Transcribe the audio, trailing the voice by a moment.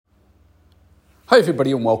Hi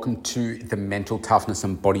everybody and welcome to the Mental Toughness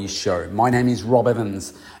and Body Show. My name is Rob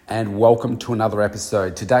Evans and welcome to another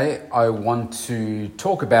episode. Today I want to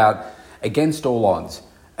talk about against all odds,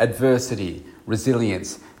 adversity,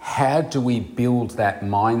 resilience. How do we build that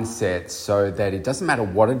mindset so that it doesn't matter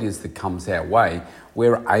what it is that comes our way,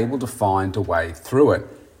 we're able to find a way through it.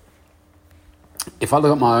 If I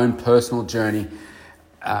look at my own personal journey,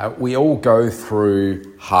 we all go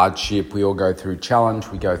through hardship, we all go through challenge,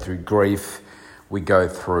 we go through grief. We go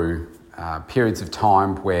through periods of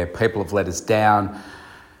time where people have let us down,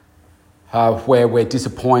 where we're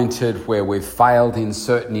disappointed, where we've failed in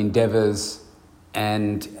certain endeavours,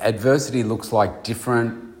 and adversity looks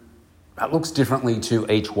differently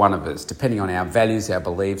to each one of us, depending on our values, our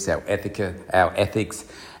beliefs, our ethics,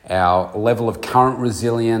 our level of current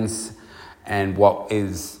resilience, and what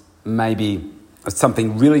is maybe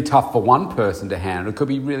something really tough for one person to handle. It could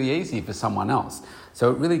be really easy for someone else.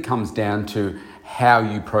 So it really comes down to how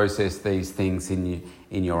you process these things in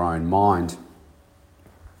your own mind.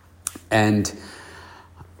 And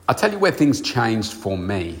I'll tell you where things changed for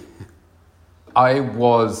me. I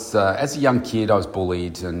was, as a young kid, I was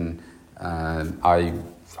bullied and I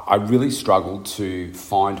really struggled to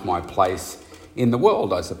find my place in the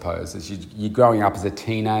world, I suppose. As you're growing up as a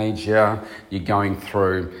teenager, you're going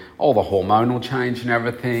through all the hormonal change and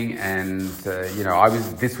everything, and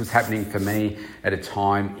this was happening for me at a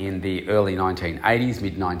time in the early 1980s,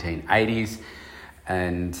 mid 1980s,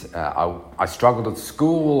 and I struggled at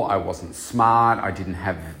school. I wasn't smart. I didn't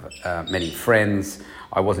have many friends.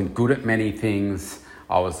 I wasn't good at many things.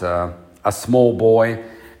 I was a small boy.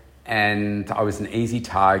 And I was an easy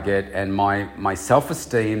target, and my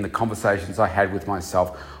self-esteem, the conversations I had with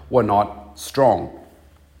myself were not strong.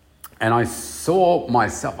 And I saw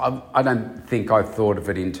myself, I don't think I thought of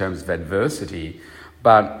it in terms of adversity,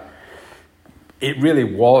 but it really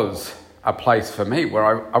was a place for me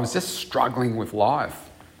where I was just struggling with life.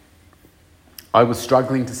 I was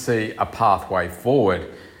struggling to see a pathway forward.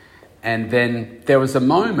 And then there was a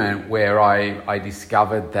moment where I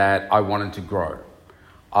discovered that I wanted to grow.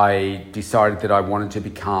 I decided that I wanted to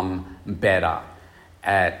become better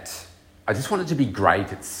I just wanted to be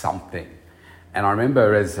great at something. And I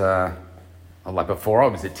remember before I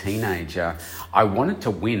was a teenager, I wanted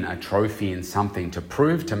to win a trophy in something to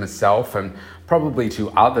prove to myself and probably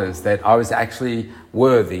to others that I was actually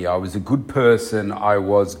worthy. I was a good person. I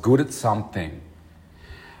was good at something.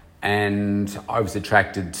 And I was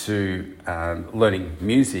attracted to learning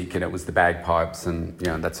music, and it was the bagpipes, and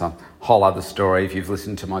that's a whole other story. If you've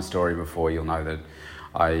listened to my story before, you'll know that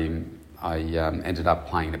I ended up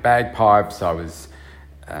playing the bagpipes. I was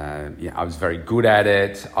very good at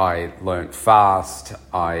it. I learnt fast.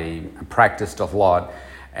 I practiced a lot,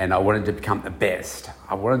 and I wanted to become the best.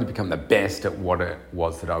 I wanted to become the best at what it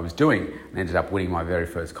was that I was doing. I ended up winning my very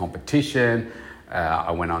first competition.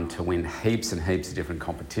 I went on to win heaps and heaps of different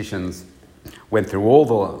competitions, went through all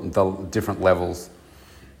the different levels,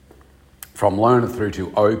 from learner through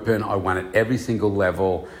to open. I won at every single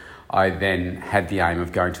level. I then had the aim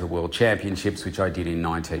of going to the World Championships, which I did in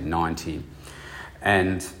 1990.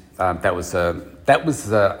 And that was a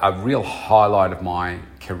real highlight of my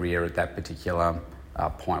career at that particular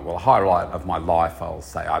point. Well, a highlight of my life, I'll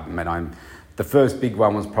say. The first big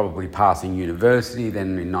one was probably passing university.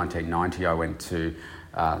 Then in 1990, I went to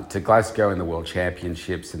Glasgow in the World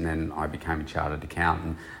Championships, and then I became a chartered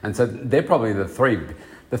accountant. And so they're probably the three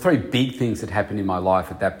big things that happened in my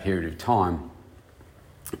life at that period of time.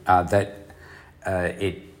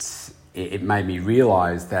 It made me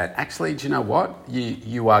realise that actually, do you know what?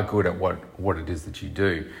 You are good at what it is that you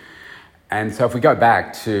do. And so if we go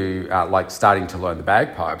back to starting to learn the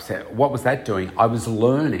bagpipes, what was that doing? I was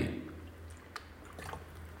learning.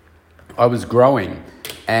 I was growing,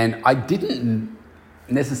 and I didn't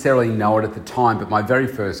necessarily know it at the time, but my very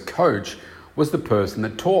first coach was the person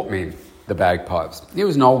that taught me the bagpipes. He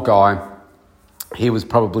was an old guy. He was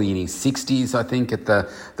probably in his 60s, I think, at the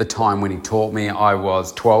time when he taught me. I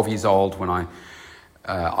was 12 years old when I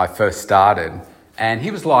first started, and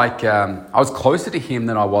he was like, I was closer to him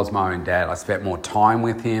than I was my own dad. I spent more time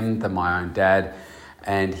with him than my own dad.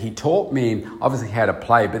 And he taught me, obviously, how to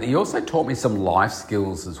play, but he also taught me some life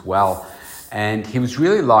skills as well. And he was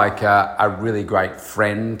really like a really great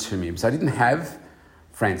friend to me, because I didn't have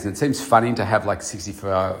friends. And it seems funny to have like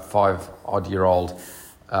 65-odd-year-old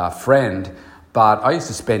friend, but I used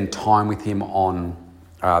to spend time with him on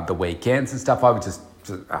the weekends and stuff. I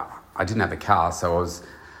didn't have a car, so I was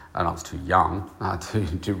and I was too young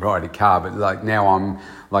to ride a car, but like now I'm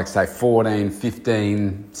like say 14,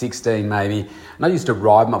 15, 16 maybe. And I used to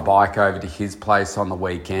ride my bike over to his place on the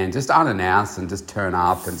weekend, just unannounced, and just turn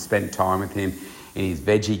up and spend time with him in his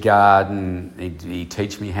veggie garden. He'd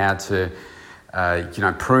teach me how to,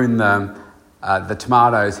 prune the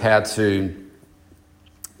tomatoes, how to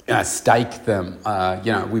stake them.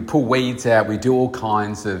 We pull weeds out. We do all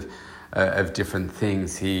kinds of different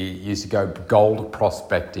things. He used to go gold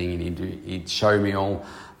prospecting, and he'd show me all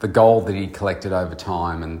the gold that he'd collected over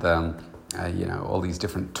time, and all these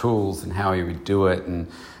different tools and how he would do it, and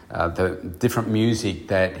the different music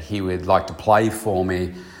that he would like to play for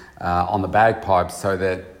me on the bagpipes, so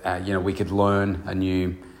that we could learn a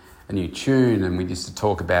new tune. And we used to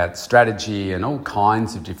talk about strategy and all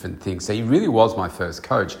kinds of different things. So he really was my first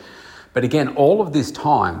coach. But again, all of this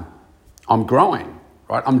time, I'm growing.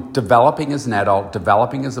 Right? I'm developing as an adult,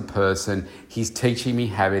 developing as a person. He's teaching me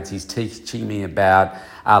habits. He's teaching me about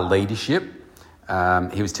leadership.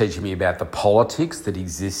 He was teaching me about the politics that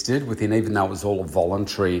existed within, even though it was all a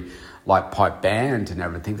voluntary, like pipe band and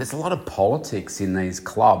everything. There's a lot of politics in these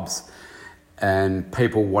clubs, and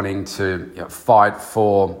people wanting to fight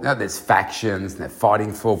for, there's factions, and they're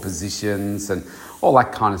fighting for positions and all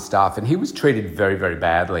that kind of stuff. And he was treated very, very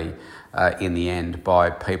badly in the end by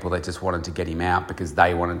people that just wanted to get him out because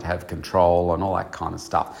they wanted to have control and all that kind of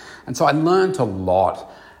stuff. And so I learned a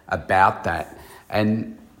lot about that.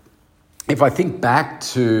 And if I think back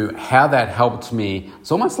to how that helped me,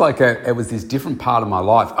 it's almost like it was this different part of my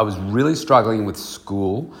life. I was really struggling with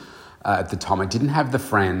school at the time. I didn't have the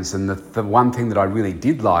friends, and the one thing that I really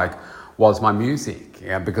did like was my music,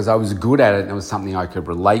 because I was good at it and it was something I could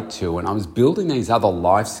relate to. And I was building these other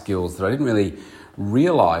life skills that I didn't really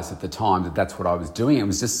realize at the time that that's what I was doing. It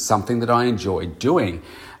was just something that I enjoyed doing.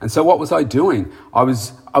 And so what was I doing? I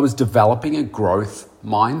was developing a growth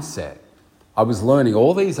mindset. I was learning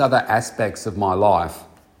all these other aspects of my life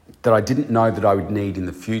that I didn't know that I would need in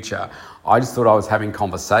the future. I just thought I was having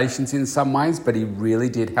conversations in some ways, but he really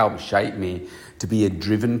did help shape me to be a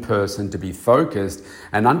driven person, to be focused,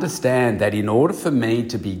 and understand that in order for me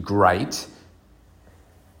to be great,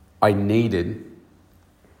 I needed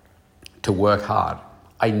to work hard.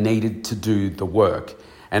 I needed to do the work.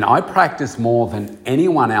 And I practice more than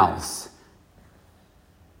anyone else.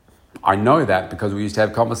 I know that because we used to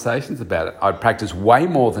have conversations about it. I'd practice way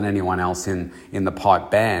more than anyone else in the pipe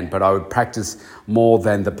band, but I would practice more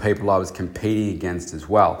than the people I was competing against as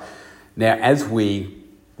well. Now, as we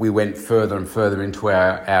went further and further into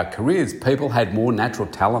our careers, people had more natural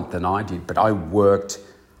talent than I did, but I worked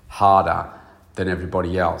harder than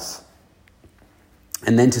everybody else.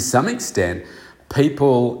 And then to some extent,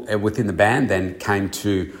 people within the band then came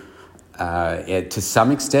to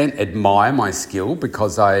some extent admire my skill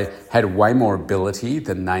because I had way more ability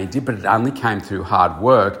than they did, but it only came through hard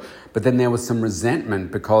work. But then there was some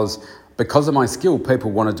resentment because of my skill, people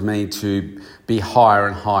wanted me to be higher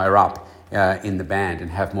and higher up in the band and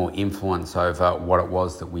have more influence over what it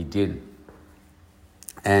was that we did.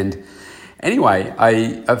 And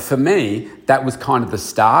anyway, for me, that was kind of the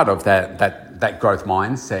start of that growth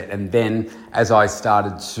mindset. And then as I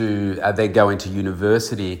started to then go into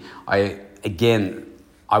university, I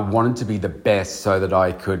wanted to be the best so that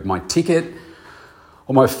I could, my ticket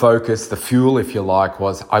or my focus, the fuel, if you like,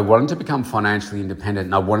 was I wanted to become financially independent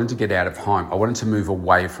and I wanted to get out of home. I wanted to move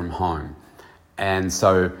away from home. And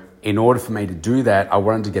so in order for me to do that, I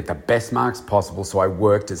wanted to get the best marks possible. So I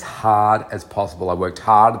worked as hard as possible. I worked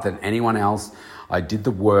harder than anyone else. I did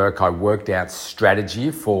the work. I worked out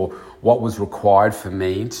strategy for what was required for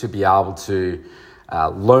me to be able to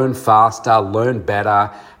learn faster, learn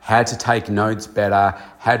better, how to take notes better,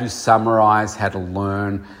 how to summarize, how to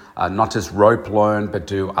learn, not just rope learn, but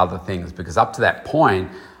do other things. Because up to that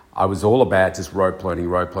point, I was all about just rope learning.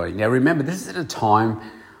 Now remember, this is at a time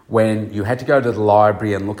when you had to go to the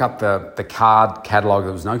library and look up the card catalogue.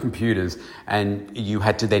 There was no computers, and you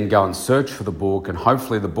had to then go and search for the book, and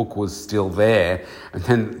hopefully the book was still there, and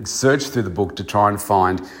then search through the book to try and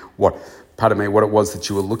find what it was that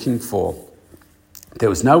you were looking for. There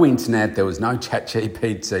was no internet, there was no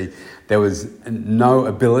ChatGPT, there was no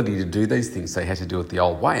ability to do these things, so you had to do it the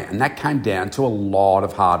old way. And that came down to a lot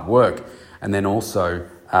of hard work, and then also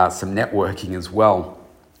some networking as well,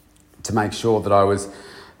 to make sure that I was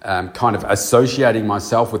kind of associating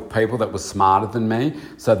myself with people that were smarter than me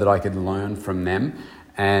so that I could learn from them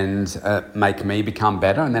and make me become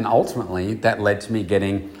better. And then ultimately that led to me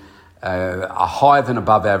getting a higher than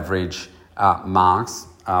above average marks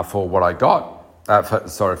for what I got,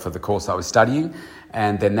 for the course I was studying.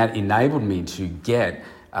 And then that enabled me to get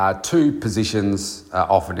two positions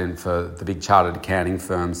offered in for the big chartered accounting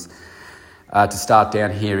firms to start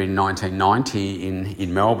down here in 1990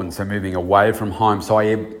 in Melbourne, so moving away from home. So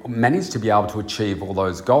I managed to be able to achieve all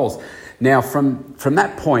those goals. Now, from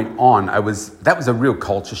that point on, that was a real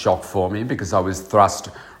culture shock for me, because I was thrust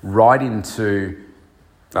right into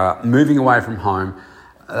moving away from home.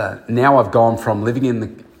 Now I've gone from living in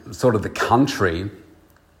the country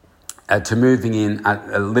to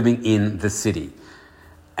living in the city.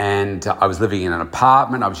 And I was living in an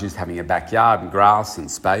apartment. I was used to having a backyard and grass and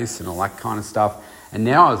space and all that kind of stuff. And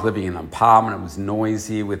now I was living in an apartment. It was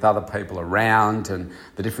noisy with other people around and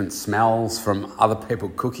the different smells from other people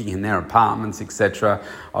cooking in their apartments, etc.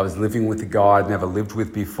 I was living with a guy I'd never lived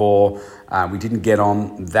with before. We didn't get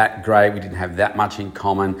on that great. We didn't have that much in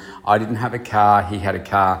common. I didn't have a car. He had a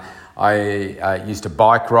car. I used to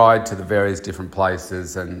bike ride to the various different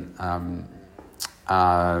places and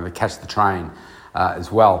catch the train as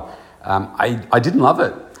well. I didn't love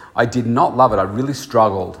it. I did not love it. I really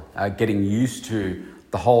struggled getting used to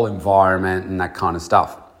the whole environment and that kind of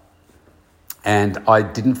stuff. And I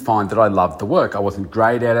didn't find that I loved the work. I wasn't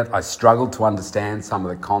great at it. I struggled to understand some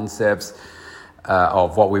of the concepts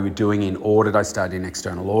of what we were doing in audit. I studied in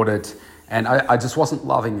external audit, and I just wasn't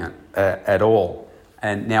loving it at all.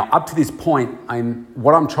 And now up to this point,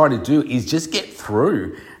 what I'm trying to do is just get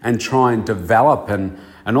through and try and develop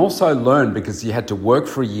and also learn, because you had to work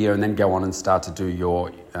for a year and then go on and start to do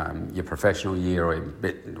your professional year,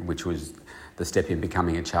 which was the step in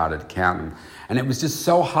becoming a chartered accountant. And it was just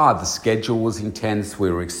so hard. The schedule was intense.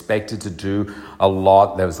 We were expected to do a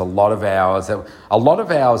lot. There was a lot of hours.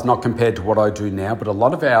 Not compared to what I do now, but a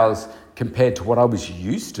lot of hours compared to what I was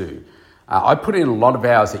used to. I put in a lot of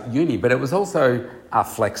hours at uni, but it was also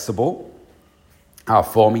flexible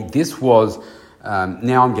for me. This was,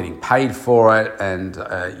 now I'm getting paid for it, and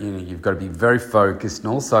you've got to be very focused,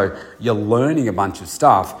 and also you're learning a bunch of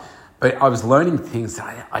stuff. But I was learning things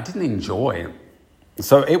that I didn't enjoy.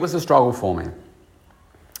 So it was a struggle for me.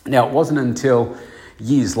 Now, it wasn't until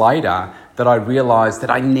years later that I realised that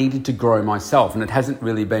I needed to grow myself. And it hasn't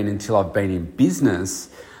really been until I've been in business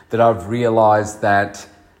that I've realised that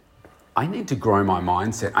I need to grow my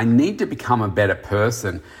mindset. I need to become a better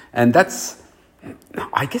person. And that's,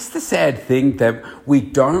 I guess, the sad thing, that we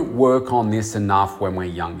don't work on this enough when we're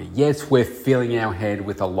younger. Yes, we're filling our head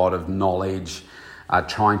with a lot of knowledge,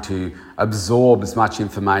 trying to absorb as much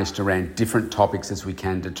information around different topics as we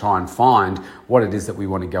can to try and find what it is that we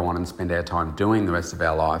want to go on and spend our time doing the rest of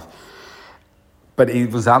our life. But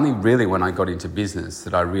it was only really when I got into business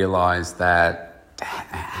that I realised that,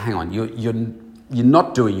 hang on, you're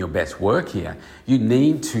not doing your best work here. You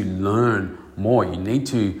need to learn more. You need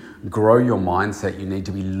to grow your mindset. You need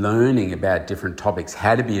to be learning about different topics,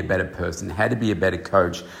 how to be a better person, how to be a better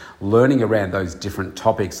coach, learning around those different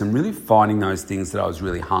topics and really finding those things that I was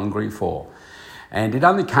really hungry for. And it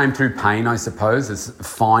only came through pain, I suppose, as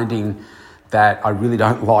finding that I really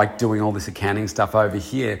don't like doing all this accounting stuff over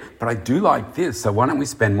here, but I do like this. So why don't we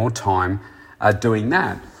spend more time doing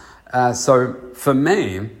that? So for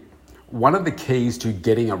me, one of the keys to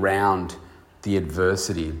getting around the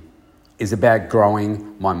adversity is about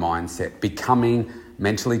growing my mindset, becoming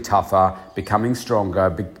mentally tougher, becoming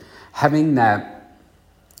stronger, having that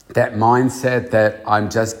mindset that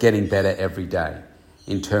I'm just getting better every day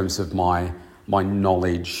in terms of my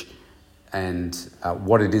knowledge and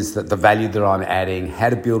what it is, that the value that I'm adding, how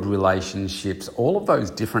to build relationships, all of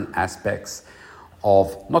those different aspects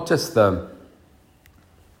of not just the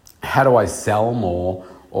how do I sell more,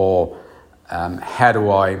 or how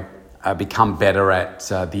do I become better at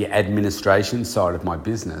the administration side of my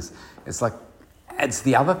business. It's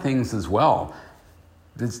the other things as well.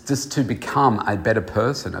 It's just to become a better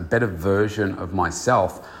person, a better version of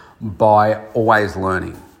myself by always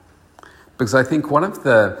learning. Because I think one of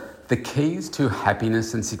the keys to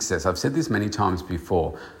happiness and success, I've said this many times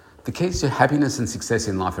before, the keys to happiness and success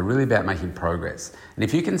in life are really about making progress. And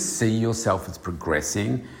if you can see yourself as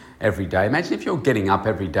progressing every day, imagine if you're getting up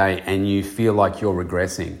every day and you feel like you're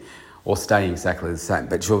regressing or staying exactly the same,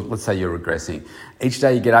 but let's say you're regressing. Each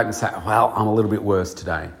day you get up and say, well, I'm a little bit worse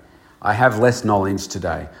today. I have less knowledge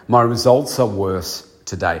today. My results are worse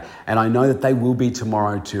today. And I know that they will be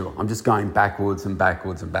tomorrow too. I'm just going backwards and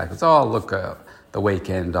backwards and backwards. Oh, look, the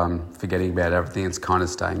weekend, I'm forgetting about everything. It's kind of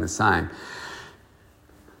staying the same.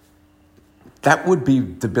 That would be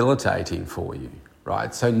debilitating for you,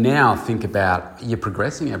 right? So now think about, you're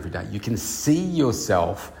progressing every day. You can see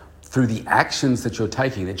yourself through the actions that you're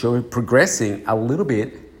taking, that you're progressing a little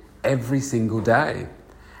bit every single day.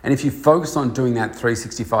 And if you focus on doing that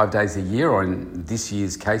 365 days a year, or in this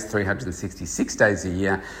year's case, 366 days a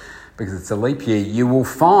year, because it's a leap year, you will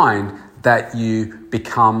find that you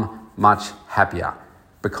become much happier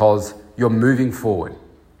because you're moving forward.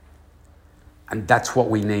 And that's what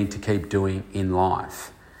we need to keep doing in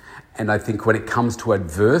life. And I think when it comes to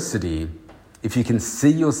adversity, if you can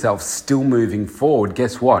see yourself still moving forward,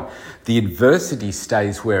 guess what? The adversity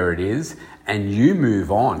stays where it is and you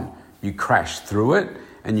move on. You crash through it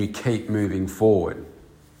and you keep moving forward.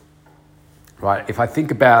 Right? If I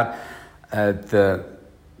think about the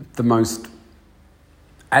most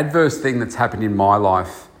adverse thing that's happened in my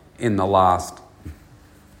life in the last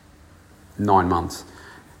 9 months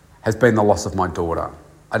has been the loss of my daughter.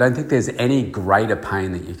 I don't think there's any greater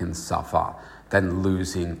pain that you can suffer than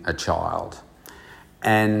losing a child.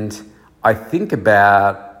 And I think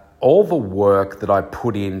about all the work that I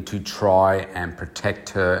put in to try and protect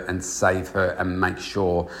her and save her and make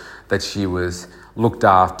sure that she was looked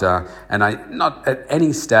after. And not at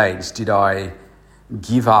any stage did I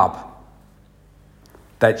give up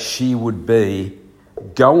that she would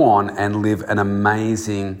go on and live an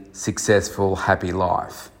amazing, successful, happy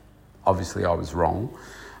life. Obviously, I was wrong,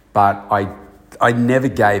 but I never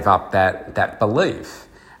gave up that belief.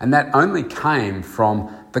 And that only came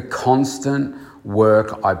from the constant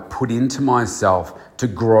work I put into myself to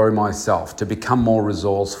grow myself, to become more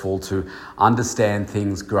resourceful, to understand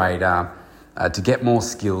things greater, to get more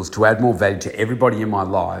skills, to add more value to everybody in my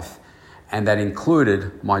life. And that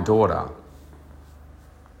included my daughter.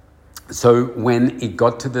 So when it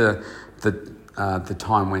got to the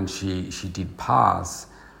time when she did pass,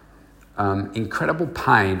 incredible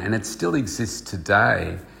pain, and it still exists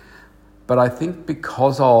today. But I think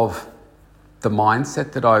because of the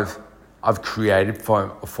mindset that I've created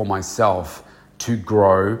for myself to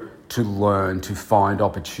grow, to learn, to find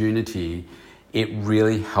opportunity, it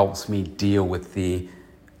really helps me deal with the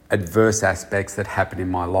adverse aspects that happen in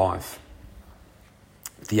my life.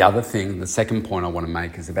 The other thing, the second point I want to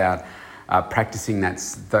make is about practicing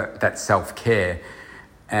that self-care.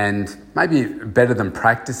 And maybe better than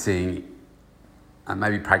practicing,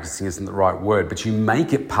 maybe practicing isn't the right word, but you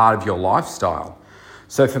make it part of your lifestyle.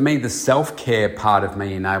 So for me, the self-care part of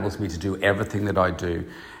me enables me to do everything that I do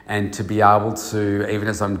and to be able to, even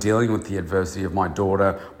as I'm dealing with the adversity of my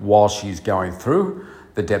daughter while she's going through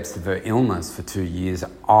the depths of her illness for 2 years,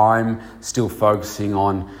 I'm still focusing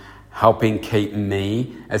on helping keep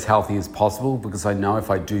me as healthy as possible, because I know if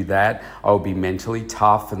I do that, I will be mentally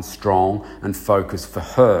tough and strong and focused for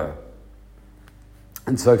her.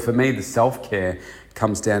 And so for me, the self-care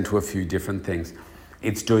comes down to a few different things.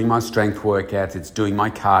 It's doing my strength workouts, it's doing my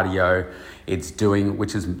cardio,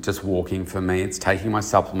 which is just walking for me, it's taking my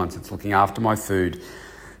supplements, it's looking after my food,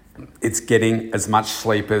 it's getting as much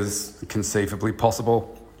sleep as conceivably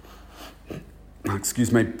possible,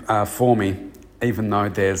 for me, even though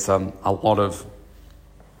there's a lot of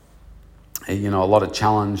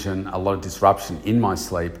challenge and a lot of disruption in my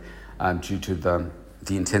sleep due to the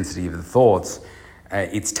intensity of the thoughts.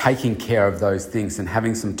 It's taking care of those things and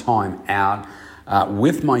having some time out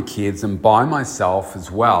with my kids and by myself as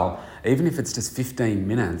well, even if it's just 15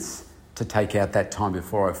 minutes to take out that time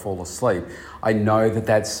before I fall asleep. I know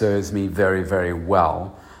that serves me very, very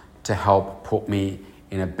well to help put me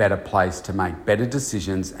in a better place to make better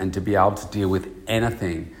decisions and to be able to deal with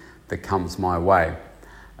anything that comes my way.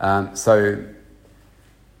 So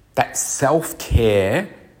that self-care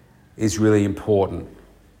is really important,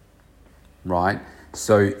 right?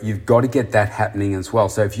 So you've got to get that happening as well.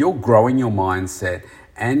 So if you're growing your mindset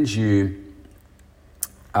and you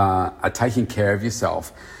are taking care of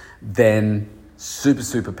yourself, then super,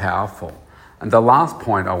 super powerful. And the last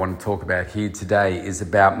point I want to talk about here today is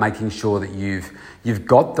about making sure that you've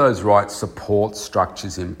got those right support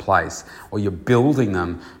structures in place, or you're building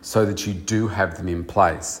them so that you do have them in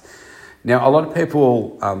place. Now, a lot of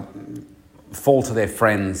people fall to their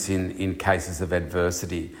friends in cases of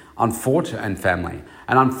adversity, and family.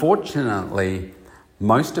 And unfortunately,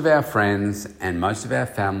 most of our friends and most of our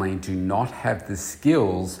family do not have the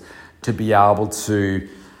skills to be able to,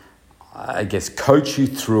 coach you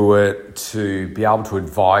through it, to be able to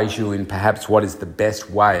advise you in perhaps what is the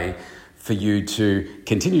best way for you to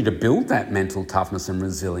continue to build that mental toughness and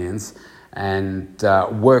resilience and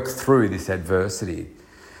work through this adversity.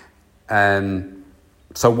 And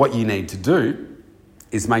so what you need to do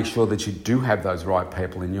is make sure that you do have those right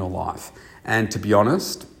people in your life. And to be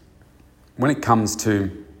honest, when it comes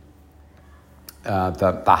to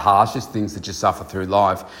the harshest things that you suffer through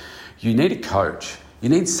life, you need a coach. You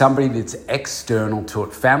need somebody that's external to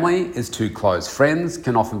it. Family is too close. Friends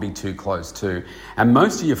can often be too close too. And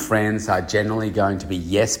most of your friends are generally going to be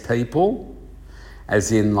yes people,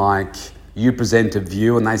 as in like you present a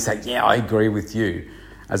view and they say, yeah, I agree with you.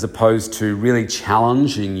 as opposed to really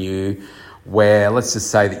challenging you where, let's just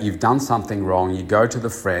say that you've done something wrong, you go to the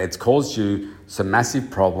friend, it's caused you some massive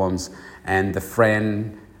problems, and the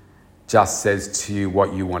friend just says to you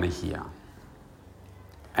what you want to hear.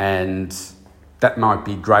 And that might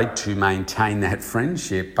be great to maintain that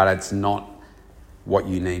friendship, but it's not what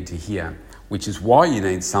you need to hear, which is why you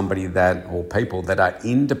need somebody that, or people that are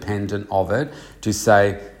independent of it, to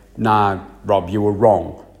say, "Nah, Rob, you were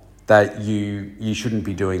wrong. That you shouldn't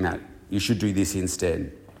be doing that. You should do this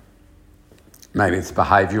instead." Maybe it's a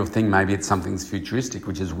behavioural thing, maybe it's something futuristic,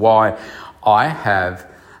 which is why I have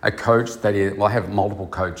a coach I have multiple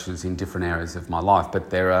coaches in different areas of my life,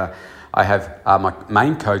 but I have my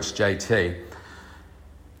main coach, JT,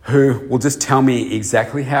 who will just tell me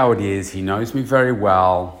exactly how it is. He knows me very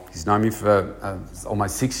well. He's known me for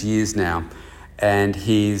almost 6 years now, and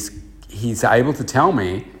he's able to tell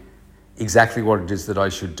me exactly what it is that I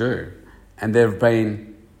should do. And there have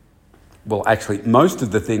been, well, actually, most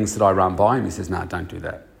of the things that I run by him, he says, "No, don't do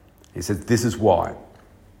that." He says, "This is why."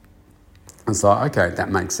 And so, okay,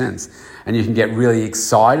 that makes sense. And you can get really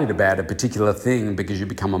excited about a particular thing because you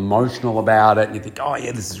become emotional about it and you think, "Oh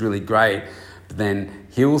yeah, this is really great." But then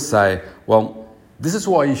he'll say, "Well, this is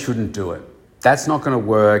why you shouldn't do it. That's not going to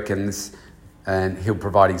work." And he'll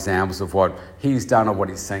provide examples of what he's done or what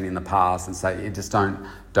he's seen in the past and say, "You just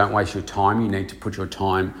don't waste your time. You need to put your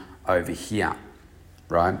time over here,"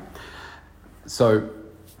 right? So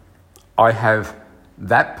I have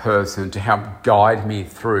that person to help guide me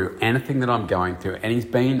through anything that I'm going through. And he's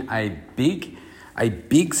been a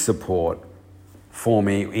big support for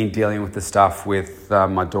me in dealing with the stuff with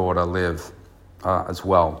my daughter, Liv, as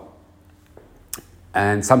well.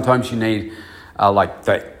 And sometimes you need like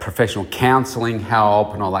the professional counselling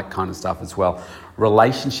help and all that kind of stuff as well.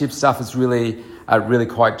 Relationship stuff is really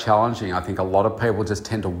quite challenging. I think a lot of people just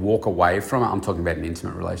tend to walk away from it. I'm talking about an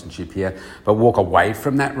intimate relationship here, but walk away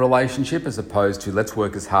from that relationship as opposed to let's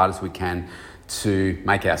work as hard as we can to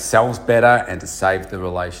make ourselves better and to save the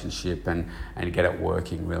relationship and get it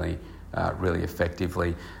working really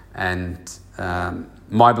effectively. And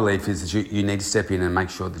my belief is that you need to step in and make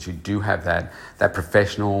sure that you do have that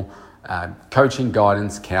professional coaching,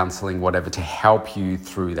 guidance, counselling, whatever, to help you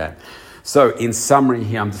through that. So in summary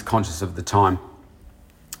here, I'm just conscious of the time.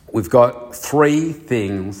 We've got 3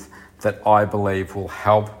 things that I believe will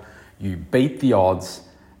help you beat the odds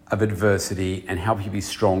of adversity and help you be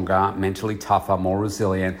stronger, mentally tougher, more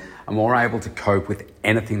resilient, and more able to cope with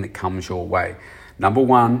anything that comes your way. Number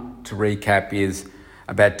 1, to recap, is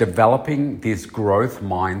about developing this growth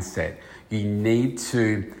mindset. You need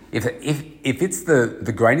to, if it's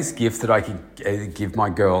the greatest gift that I can give my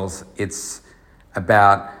girls, it's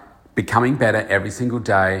about becoming better every single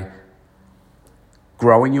day,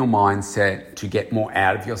 growing your mindset to get more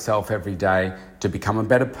out of yourself every day, to become a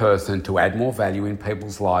better person, to add more value in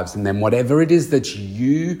people's lives. And then whatever it is that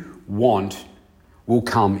you want will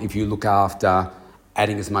come if you look after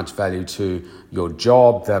adding as much value to your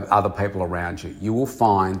job, the other people around you. You will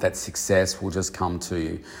find that success will just come to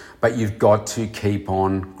you. But you've got to keep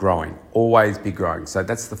on growing, always be growing. So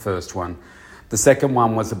that's the first one. The second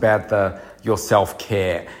one was about your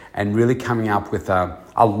self-care and really coming up with a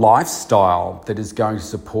lifestyle that is going to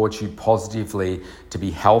support you positively to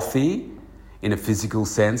be healthy in a physical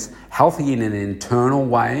sense, healthy in an internal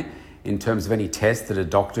way in terms of any test that a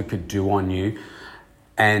doctor could do on you,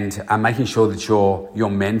 and making sure that your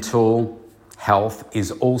mental health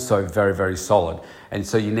is also very, very solid. And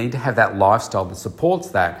so you need to have that lifestyle that supports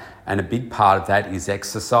that. And a big part of that is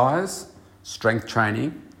exercise, strength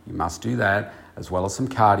training. You must do that, as well as some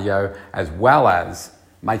cardio, as well as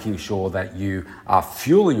making sure that you are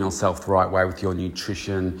fueling yourself the right way with your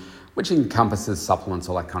nutrition, which encompasses supplements,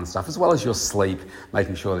 all that kind of stuff, as well as your sleep,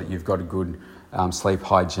 making sure that you've got a good sleep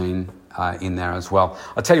hygiene in there as well.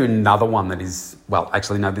 I'll tell you another one that is, well,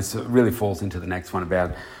 actually, no, this really falls into the next one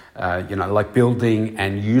about, like building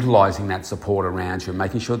and utilising that support around you,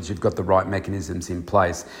 making sure that you've got the right mechanisms in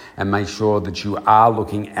place and make sure that you are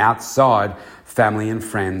looking outside family and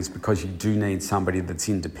friends because you do need somebody that's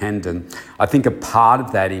independent. I think a part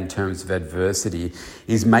of that in terms of adversity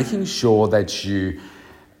is making sure that you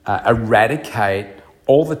eradicate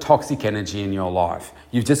all the toxic energy in your life.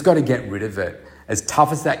 You've just got to get rid of it. As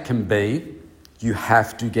tough as that can be, you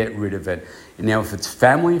have to get rid of it. Now, if it's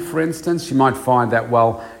family, for instance, you might find that,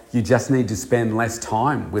 well, you just need to spend less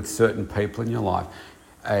time with certain people in your life.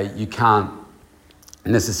 You can't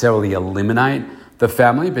necessarily eliminate the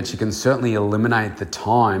family, but you can certainly eliminate the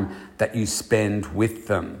time that you spend with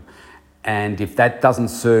them. And if that doesn't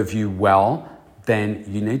serve you well, then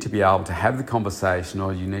you need to be able to have the conversation,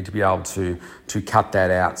 or you need to be able to cut that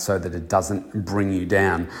out so that it doesn't bring you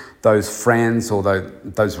down. Those friends or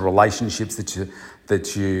those relationships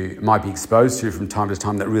that you might be exposed to from time to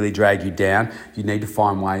time that really drag you down, you need to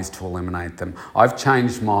find ways to eliminate them. I've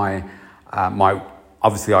changed my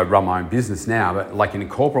obviously I run my own business now, but like in the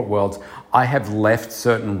corporate world, I have left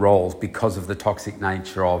certain roles because of the toxic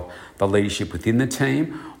nature of the leadership within the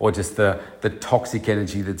team, or just the toxic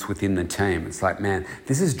energy that's within the team. It's like, man,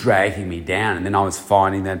 this is dragging me down. And then I was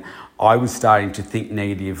finding that I was starting to think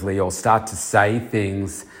negatively or start to say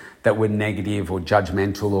things that were negative or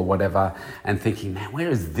judgmental or whatever, and thinking, man, where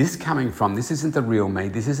is this coming from? This isn't the real me.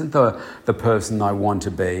 This isn't the person I want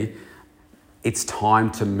to be. It's time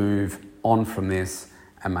to move on from this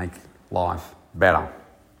and make life better.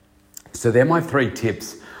 So they're my 3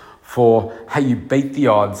 tips for how you beat the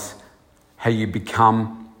odds, how you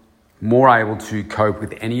become more able to cope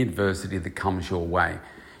with any adversity that comes your way.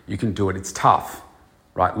 You can do it. It's tough,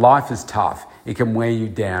 right? Life is tough. It can wear you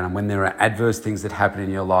down. And when there are adverse things that happen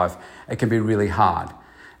in your life, it can be really hard.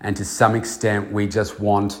 And to some extent, we just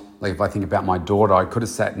want, like if I think about my daughter, I could have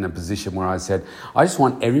sat in a position where I said, I just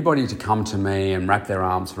want everybody to come to me and wrap their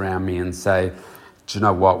arms around me and say, do you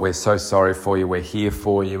know what, we're so sorry for you, we're here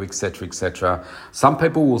for you, etc., etc. Some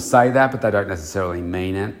people will say that, but they don't necessarily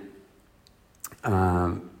mean it.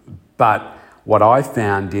 But what I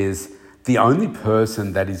found is the only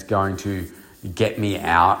person that is going to get me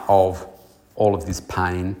out of all of this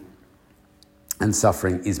pain and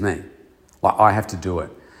suffering is me. Like, I have to do it.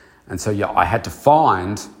 And so, yeah, I had to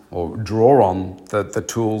find or draw on the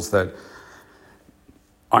tools that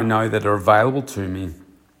I know that are available to me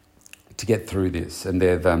to get through this. And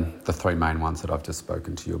they're the 3 main ones that I've just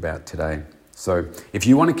spoken to you about today. So if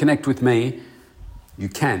you want to connect with me, you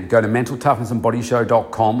can. Go to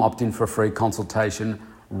mentaltoughnessandbodyshow.com, opt in for a free consultation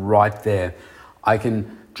right there. I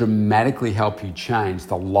can dramatically help you change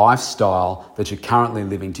the lifestyle that you're currently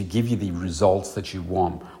living to give you the results that you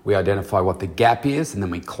want. We identify what the gap is, and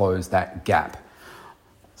then we close that gap.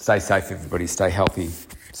 Stay safe, everybody. Stay healthy.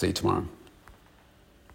 See you tomorrow.